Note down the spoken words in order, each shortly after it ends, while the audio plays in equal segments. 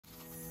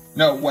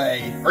No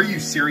way. Are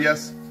you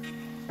serious?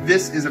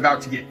 This is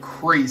about to get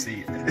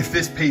crazy if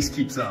this pace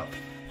keeps up.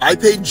 I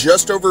paid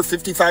just over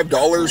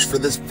 $55 for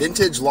this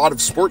vintage lot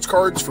of sports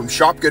cards from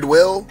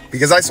Shopgoodwill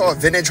because I saw a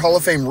vintage Hall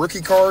of Fame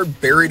rookie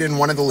card buried in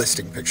one of the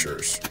listing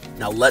pictures.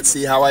 Now let's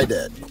see how I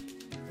did.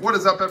 What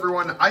is up,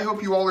 everyone? I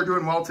hope you all are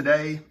doing well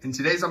today. In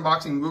today's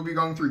unboxing, we'll be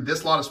going through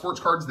this lot of sports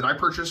cards that I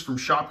purchased from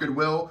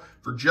Shopgoodwill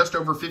for just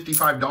over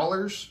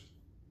 $55.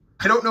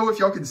 I don't know if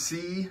y'all could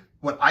see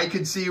what I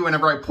could see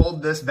whenever I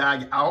pulled this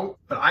bag out,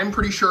 but I'm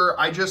pretty sure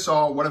I just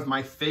saw one of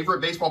my favorite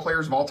baseball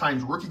players of all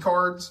time's rookie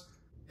cards,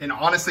 and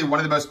honestly, one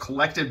of the most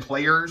collected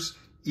players,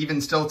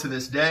 even still to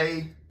this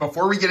day.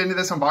 Before we get into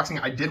this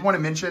unboxing, I did want to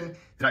mention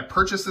that I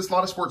purchased this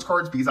lot of sports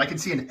cards because I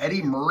could see an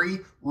Eddie Murray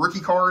rookie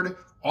card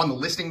on the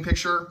listing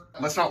picture.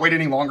 Let's not wait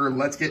any longer.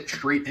 Let's get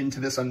straight into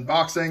this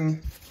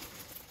unboxing.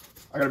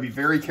 I gotta be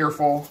very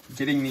careful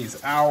getting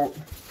these out,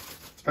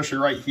 especially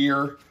right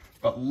here.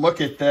 But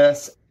look at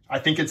this. I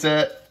think it's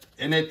it,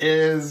 and it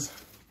is.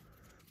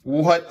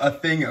 What a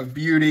thing of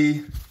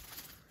beauty.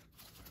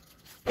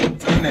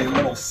 It's in a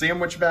little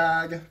sandwich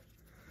bag,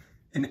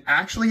 and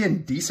actually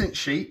in decent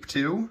shape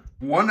too.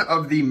 One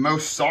of the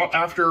most sought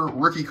after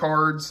rookie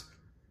cards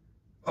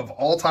of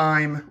all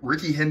time,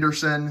 Ricky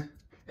Henderson.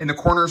 And the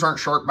corners aren't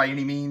sharp by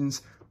any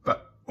means,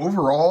 but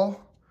overall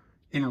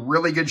in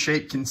really good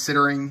shape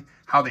considering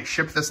how they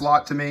shipped this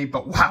lot to me.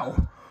 But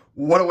wow,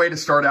 what a way to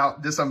start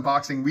out this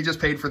unboxing. We just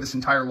paid for this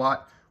entire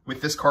lot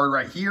with this card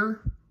right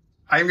here.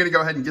 I am gonna go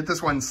ahead and get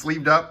this one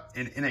sleeved up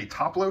and in a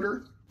top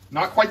loader.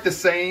 Not quite the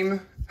same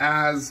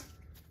as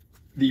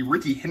the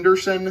Ricky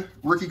Henderson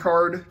rookie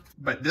card,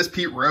 but this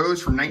Pete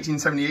Rose from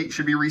 1978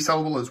 should be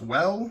resellable as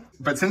well.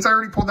 But since I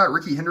already pulled that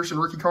Ricky Henderson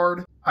rookie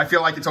card, I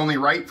feel like it's only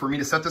right for me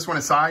to set this one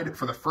aside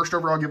for the first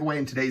overall giveaway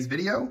in today's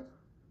video.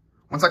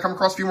 Once I come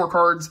across a few more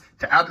cards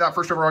to add to that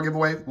first overall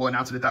giveaway, we'll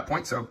announce it at that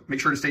point, so make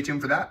sure to stay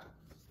tuned for that.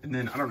 And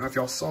then, I don't know if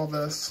y'all saw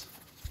this,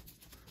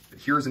 but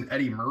here's an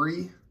Eddie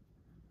Murray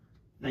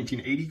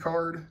 1980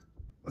 card.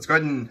 Let's go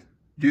ahead and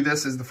do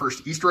this as the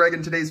first Easter egg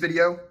in today's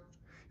video.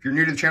 If you're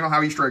new to the channel,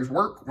 how Easter eggs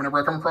work, whenever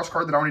I come across a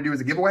card that I want to do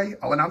as a giveaway,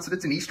 I'll announce that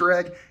it's an Easter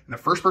egg, and the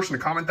first person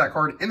to comment that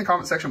card in the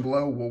comment section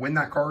below will win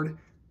that card.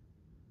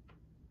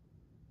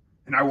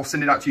 And I will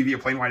send it out to you via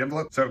plain white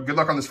envelope. So good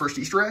luck on this first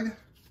Easter egg.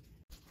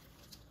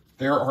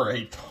 There are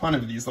a ton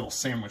of these little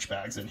sandwich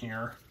bags in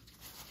here.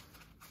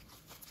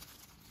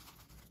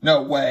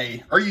 No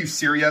way. Are you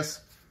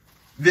serious?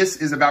 This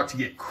is about to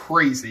get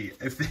crazy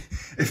if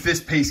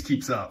this pace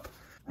keeps up.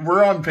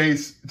 We're on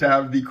pace to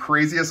have the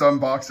craziest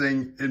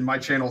unboxing in my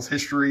channel's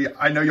history.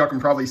 I know y'all can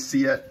probably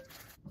see it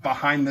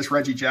behind this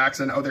Reggie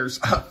Jackson. Oh, there's,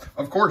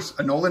 of course,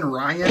 a Nolan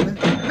Ryan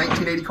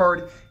 1980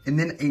 card, and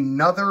then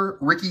another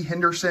Ricky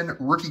Henderson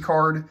rookie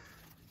card.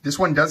 This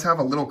one does have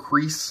a little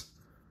crease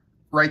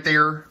right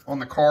there on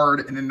the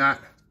card, and then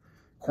that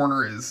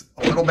corner is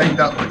a little banged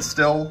up, but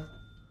still,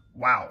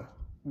 wow.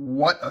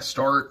 What a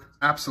start.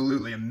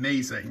 Absolutely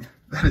amazing.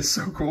 That is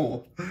so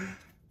cool.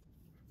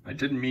 I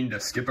didn't mean to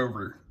skip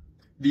over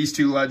these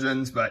two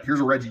legends, but here's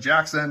a Reggie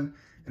Jackson,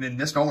 and then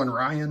this Nolan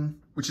Ryan,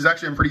 which is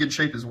actually in pretty good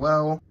shape as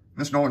well.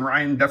 This Nolan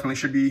Ryan definitely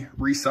should be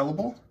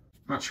resellable.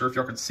 I'm not sure if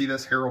y'all can see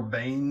this Harold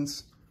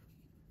Baines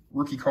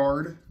rookie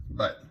card,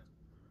 but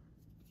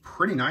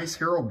pretty nice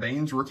Harold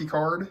Baines rookie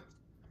card.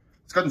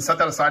 Let's go ahead and set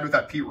that aside with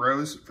that Pete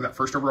Rose for that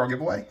first overall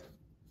giveaway.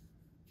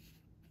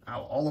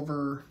 Al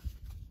Oliver.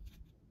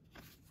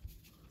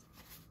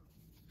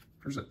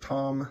 There's a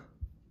Tom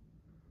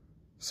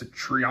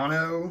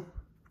Citriano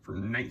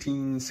from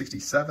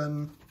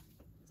 1967.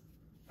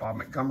 Bob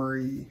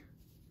Montgomery.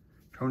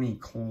 Tony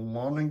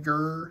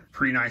Cloninger.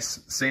 Pretty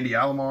nice Sandy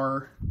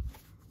Alomar.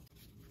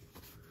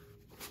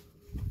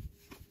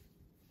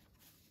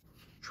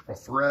 Triple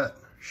Threat.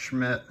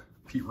 Schmidt.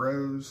 Pete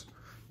Rose.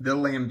 Bill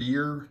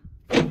Lambier.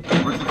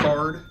 Rookie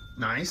card.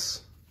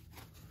 Nice.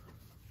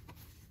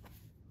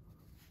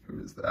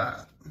 Who is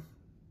that?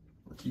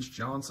 Lakeith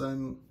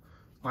Johnson.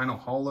 Lionel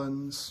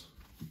Hollins.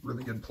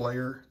 Really good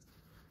player.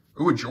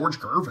 Ooh, a George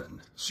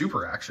Gervin.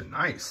 Super action.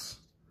 Nice.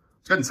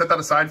 Let's go ahead and set that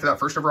aside for that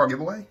first overall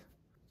giveaway.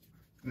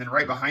 And then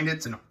right behind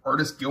it's an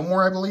Artis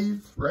Gilmore, I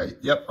believe. Right?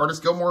 Yep, Artis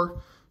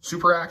Gilmore.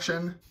 Super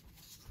action.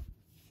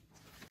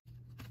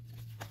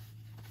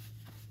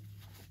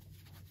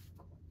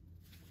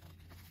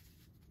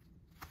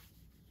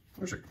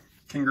 There's a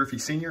King Griffey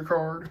Sr.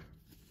 card.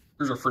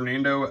 There's a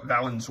Fernando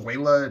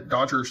Valenzuela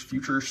Dodgers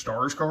Future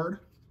Stars card.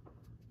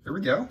 There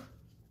we go.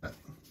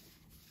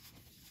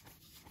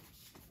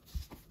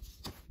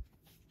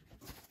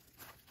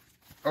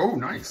 Oh,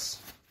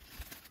 nice.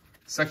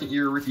 Second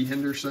year Ricky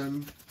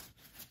Henderson.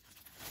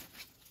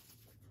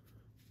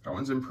 That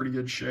one's in pretty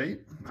good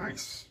shape.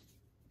 Nice.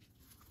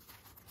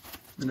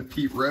 Then a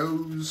Pete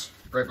Rose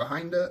right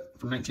behind it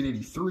from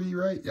 1983,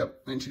 right?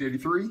 Yep,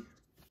 1983.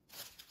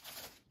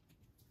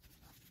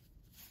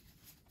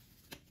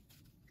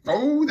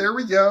 Oh, there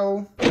we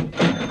go.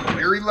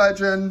 Larry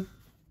Legend.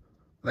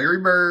 Larry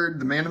Bird,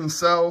 the man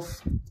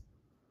himself.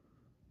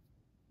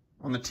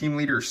 On the team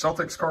leader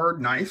Celtics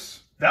card.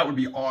 Nice. That would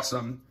be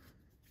awesome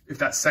if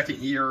that second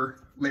year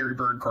Larry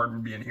Bird card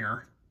would be in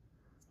here.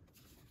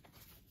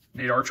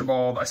 Nate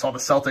Archibald. I saw the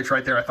Celtics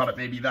right there. I thought it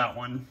may be that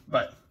one,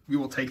 but we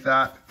will take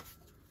that.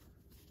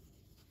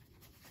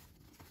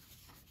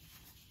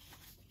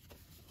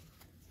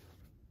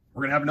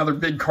 We're going to have another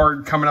big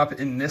card coming up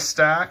in this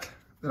stack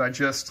that I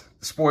just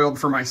spoiled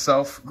for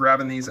myself,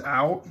 grabbing these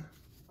out.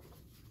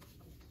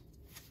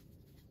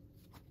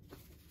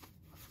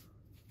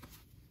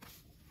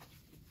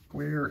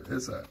 Where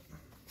is it?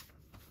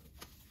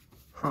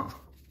 Huh.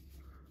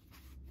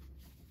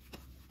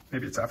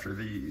 Maybe it's after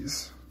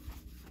these.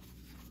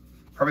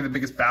 Probably the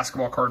biggest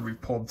basketball card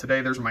we've pulled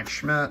today. There's Mike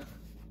Schmidt.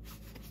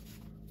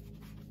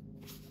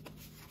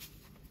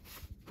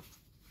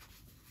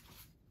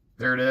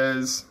 There it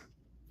is.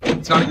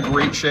 It's not in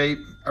great shape,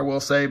 I will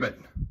say, but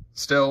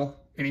still,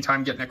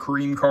 anytime getting a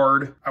Kareem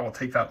card, I will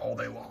take that all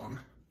day long.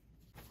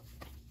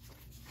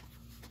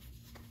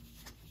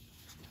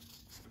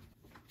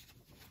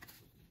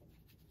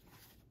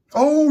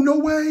 Oh, no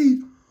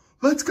way!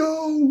 Let's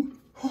go!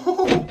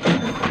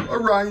 Oh, a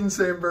Ryan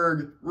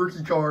Sandberg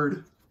rookie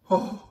card.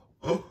 Oh,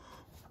 oh,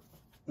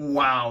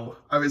 wow,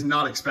 I was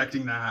not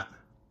expecting that.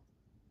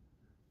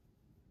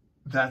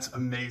 That's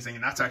amazing,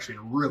 and that's actually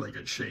in really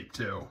good shape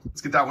too.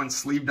 Let's get that one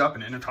sleeved up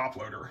and in a top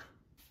loader.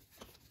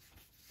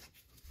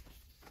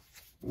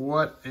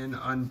 What an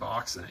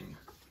unboxing.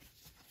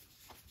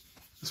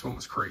 This one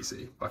was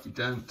crazy. Bucky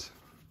Dent.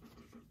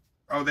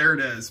 Oh, there it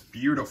is.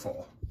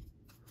 Beautiful.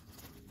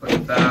 Look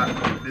at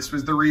that. This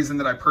was the reason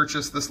that I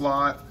purchased this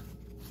lot.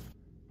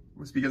 It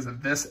was because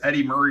of this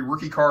Eddie Murray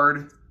rookie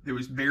card that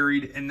was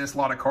buried in this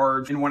lot of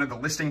cards in one of the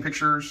listing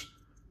pictures.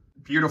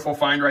 Beautiful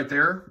find right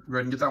there. Go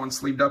ahead and get that one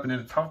sleeved up and in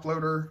a top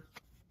loader.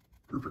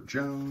 Rupert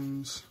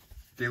Jones,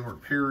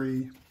 Gaylord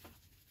Perry.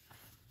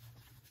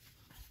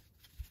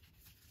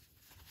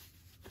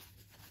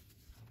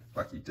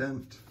 Bucky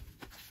Dent.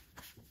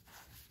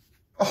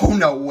 Oh,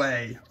 no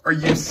way. Are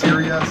you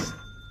serious?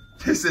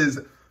 This is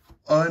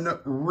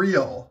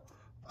unreal.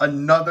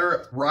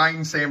 Another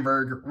Ryan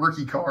Sandberg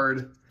rookie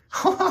card.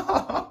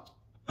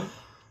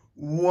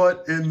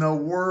 What in the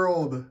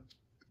world?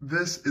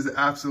 This is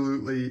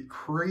absolutely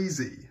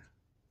crazy.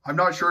 I'm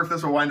not sure if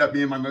this will wind up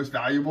being my most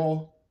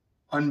valuable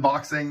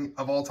unboxing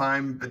of all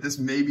time, but this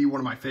may be one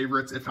of my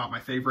favorites, if not my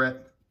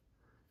favorite.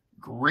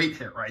 Great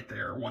hit right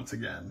there, once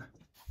again.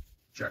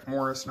 Jack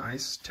Morris,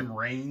 nice. Tim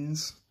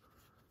Raines,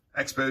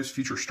 Expos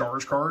Future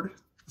Stars card.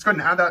 Let's go ahead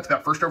and add that to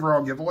that first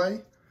overall giveaway.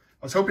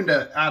 I was hoping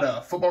to add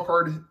a football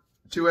card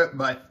to it,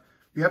 but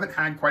we haven't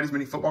had quite as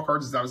many football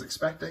cards as I was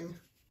expecting.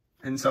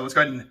 And so let's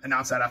go ahead and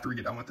announce that after we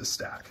get done with this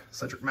stack.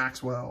 Cedric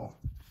Maxwell.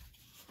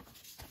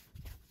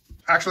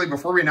 Actually,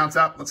 before we announce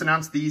that, let's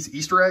announce these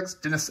Easter eggs.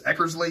 Dennis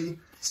Eckersley,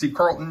 Steve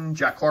Carlton,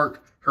 Jack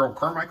Clark, Harold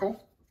Carmichael.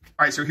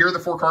 All right, so here are the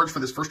 4 cards for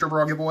this first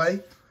overall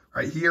giveaway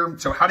right here.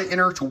 So how to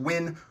enter to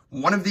win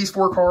one of these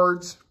 4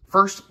 cards.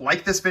 First,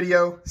 like this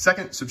video.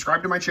 Second,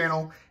 subscribe to my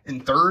channel.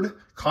 And third,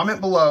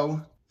 comment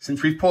below.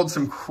 Since we've pulled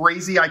some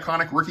crazy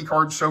iconic rookie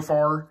cards so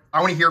far, I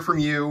want to hear from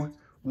you.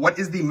 What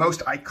is the most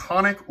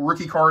iconic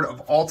rookie card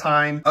of all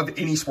time of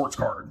any sports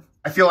card?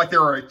 I feel like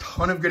there are a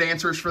ton of good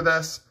answers for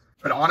this,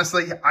 but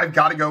honestly, I've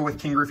got to go with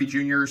King Griffey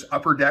Jr.'s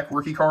Upper Deck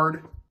rookie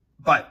card.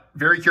 But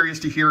very curious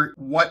to hear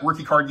what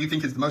rookie card you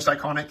think is the most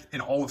iconic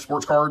in all of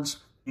sports cards.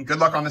 And good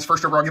luck on this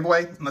first overall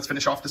giveaway, and let's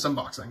finish off this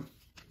unboxing.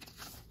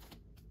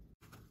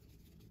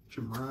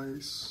 Jim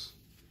Rice.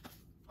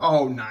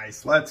 Oh,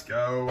 nice. Let's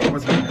go. I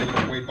wasn't even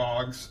thinking of Wade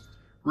Boggs.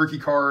 Rookie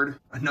card.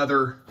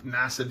 Another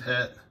massive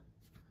hit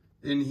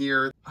in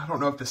here. I don't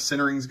know if the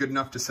centering is good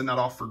enough to send that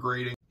off for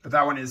grading, but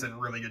that one is in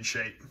really good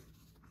shape.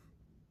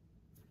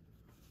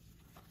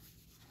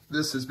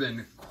 This has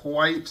been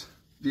quite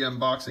the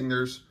unboxing.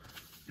 There's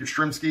your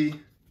Yastrzemski.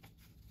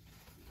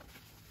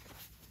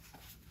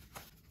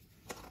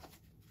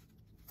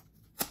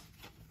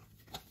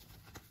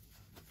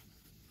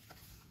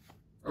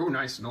 Oh,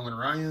 nice. Nolan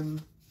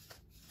Ryan.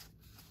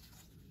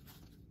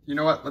 You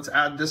know what? Let's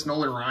add this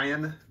Nolan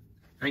Ryan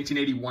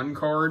 1981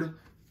 card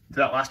to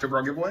that last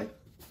overall giveaway.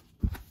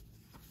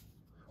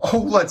 Oh,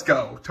 let's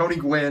go. Tony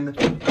Gwynn,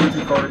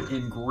 rookie card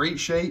in great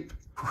shape.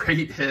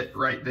 Great hit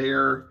right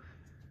there.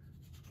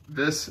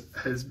 This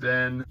has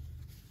been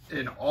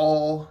an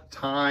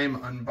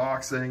all-time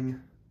unboxing.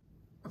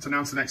 Let's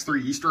announce the next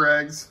 3 Easter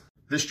eggs.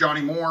 This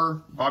Johnny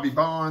Moore, Bobby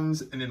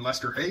Bonds, and then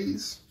Lester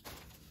Hayes.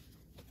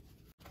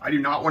 I do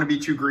not want to be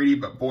too greedy,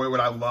 but boy, would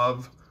I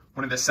love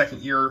one of the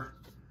second-year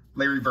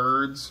Larry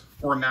Birds,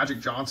 or a Magic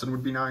Johnson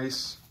would be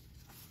nice.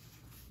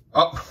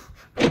 Oh,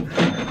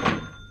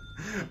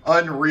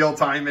 unreal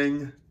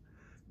timing.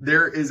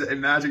 There is a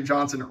Magic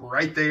Johnson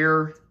right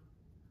there.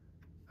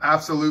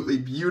 Absolutely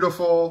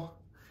beautiful.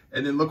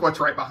 And then look what's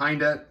right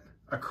behind it.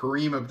 A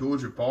Kareem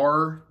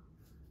Abdul-Jabbar.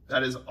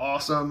 That is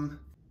awesome.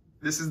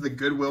 This is the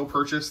Goodwill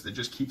purchase that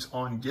just keeps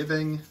on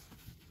giving.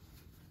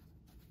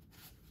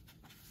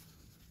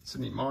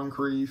 Sidney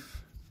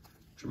Moncrief.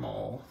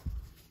 Jamal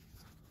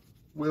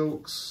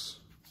Wilkes.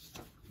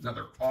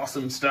 Another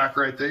awesome stack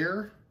right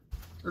there.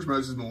 There's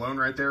Moses Malone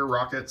right there.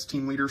 Rockets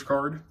team leaders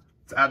card.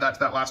 Let's add that to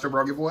that last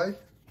overall giveaway.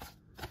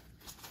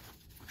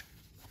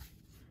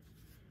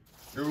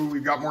 Ooh,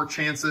 we've got more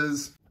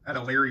chances at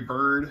a Larry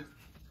Bird.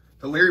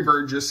 The Larry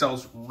Bird just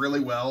sells really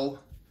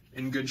well,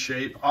 in good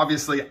shape.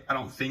 Obviously, I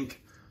don't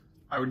think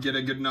I would get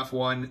a good enough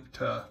one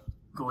to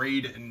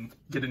grade and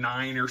get a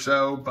 9 or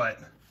so, but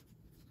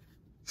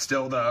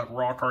still the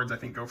raw cards I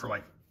think go for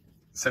like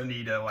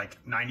 70 to like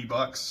 90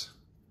 bucks.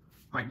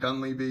 Mike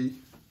Dunleavy.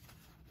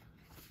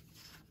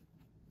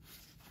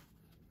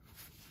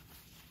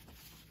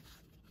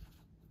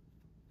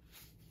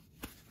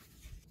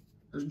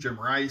 There's Jim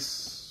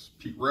Rice,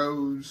 Pete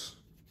Rose.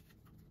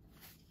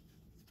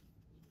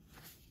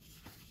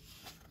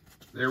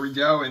 There we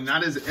go, and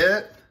that is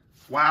it.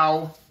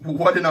 Wow,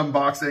 what an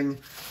unboxing.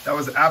 That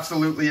was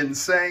absolutely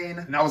insane,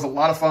 and that was a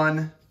lot of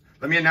fun.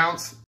 Let me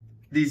announce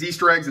these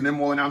Easter eggs, and then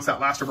we'll announce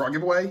that last overall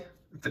giveaway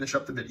and finish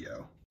up the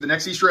video. The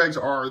next Easter eggs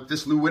are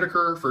this Lou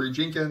Whitaker, Fergie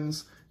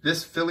Jenkins,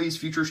 this Phillies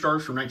Future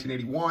Stars from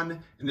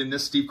 1981, and then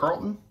this Steve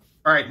Carlton.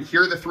 All right,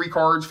 here are the 3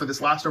 cards for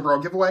this last overall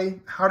giveaway.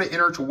 How to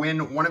enter to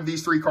win one of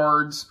these 3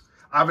 cards.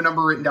 I have a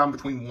number written down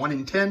between 1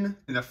 and 10,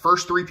 and the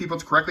first 3 people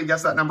to correctly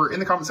guess that number in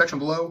the comment section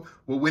below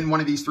will win one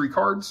of these 3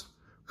 cards.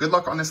 Good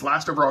luck on this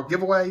last overall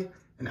giveaway,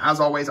 and as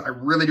always, I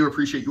really do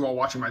appreciate you all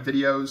watching my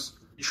videos.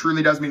 It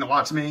truly does mean a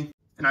lot to me,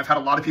 and I've had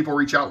a lot of people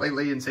reach out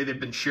lately and say they've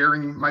been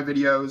sharing my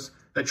videos.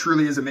 That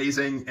truly is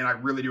amazing, and I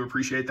really do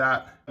appreciate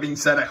that. That being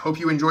said, I hope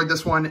you enjoyed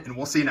this one, and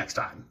we'll see you next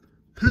time.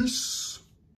 Peace!